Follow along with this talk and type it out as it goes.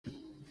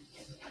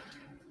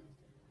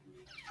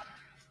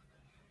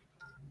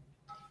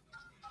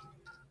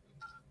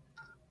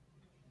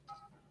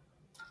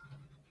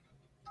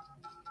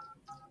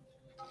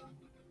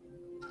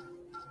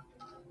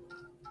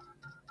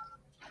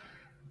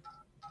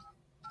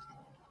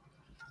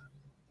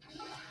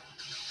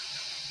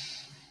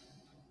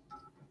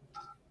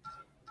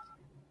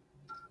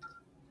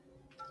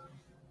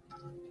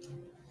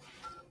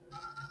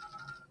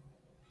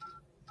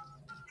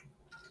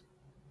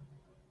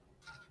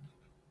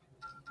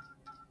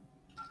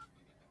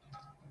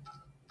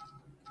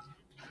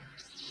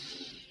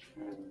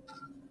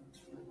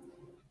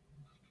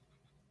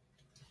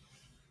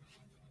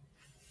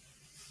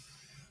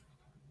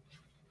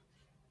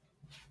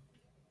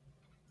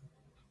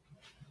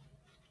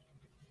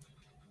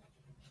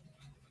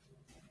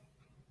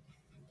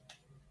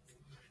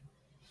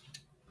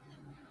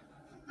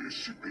This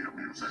should be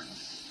amusing.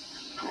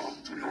 Come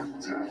to your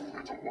death,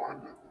 little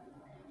one.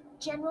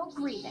 General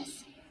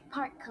Grievous,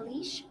 part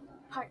Kalish,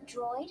 part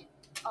droid,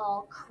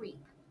 all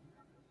creep.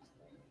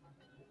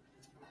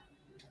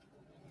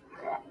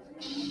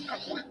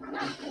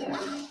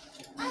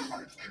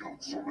 I've killed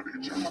so many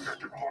Jedi I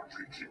can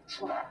hardly keep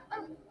track.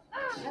 Bring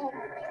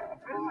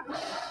along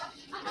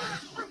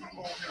and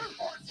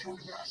find your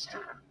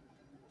master.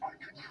 I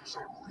can use a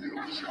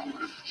real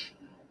challenge.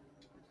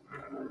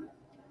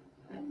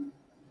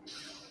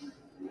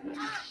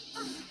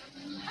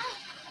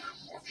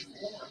 Much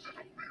more than a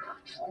mere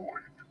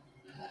droid.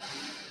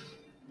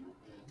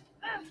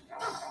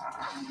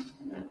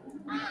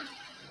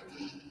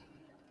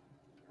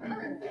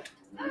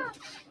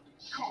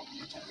 Come,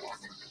 little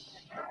one.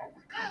 Now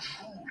we can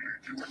truly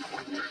get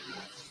acquainted.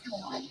 You're a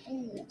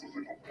bold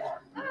little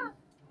one.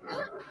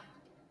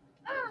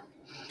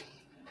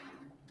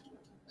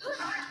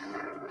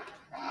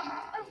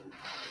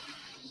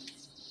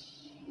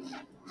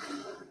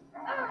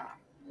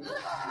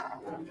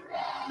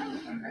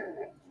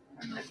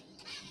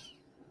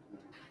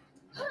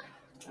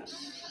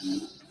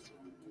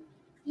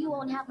 You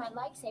won't have my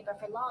lightsaber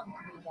for long,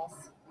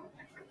 Grievous.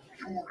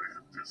 Your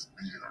end is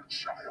near,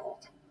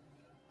 child.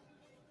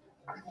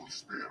 I will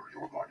spare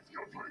your life,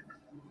 youngling.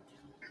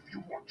 If you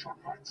want your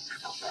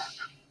lightsaber back,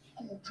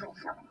 go tell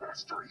your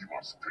master he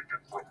must take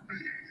it from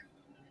me.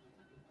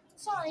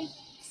 Sorry,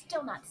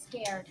 still not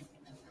scared.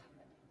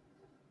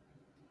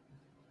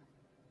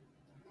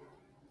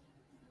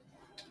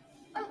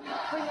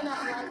 Bringing up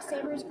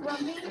lightsabers,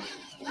 Grumpy?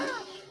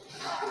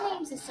 The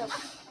name's is so...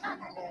 Come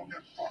along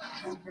and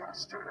find your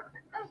master.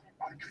 I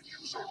could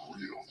use a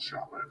real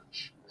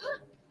challenge.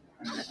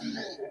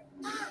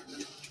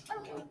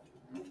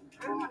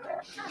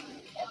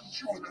 Aren't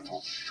you a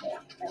little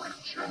short for a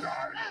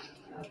Jedi?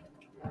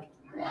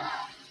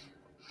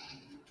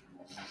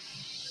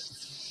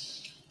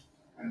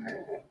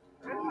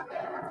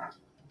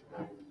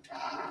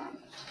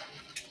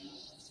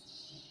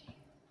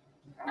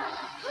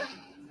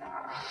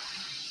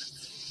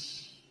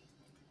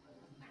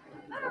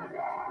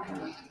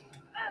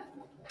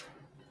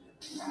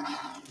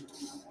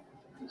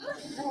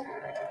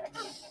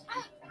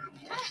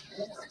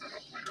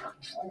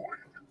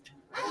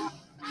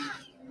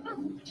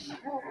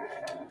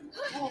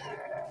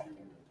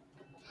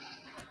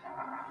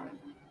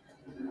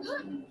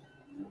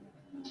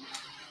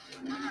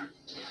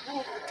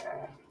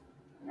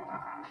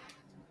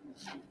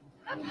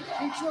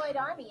 Your droid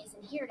army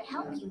isn't here to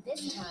help you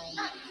this time.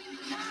 Now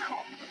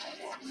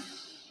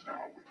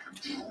we can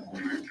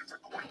truly get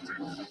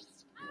acquainted.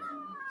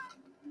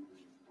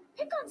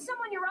 Pick on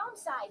someone your own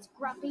size,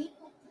 Grumpy.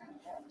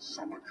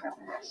 Summon your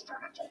master,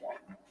 little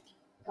one.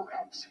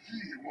 Perhaps he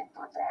will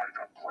provide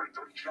a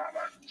greater challenge.